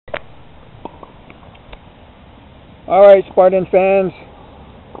Alright, Spartan fans,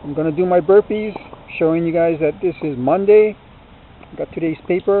 I'm going to do my burpees, showing you guys that this is Monday. Got today's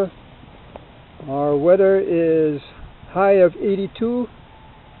paper. Our weather is high of 82,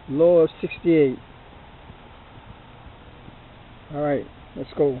 low of 68. Alright,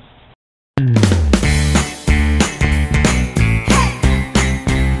 let's go.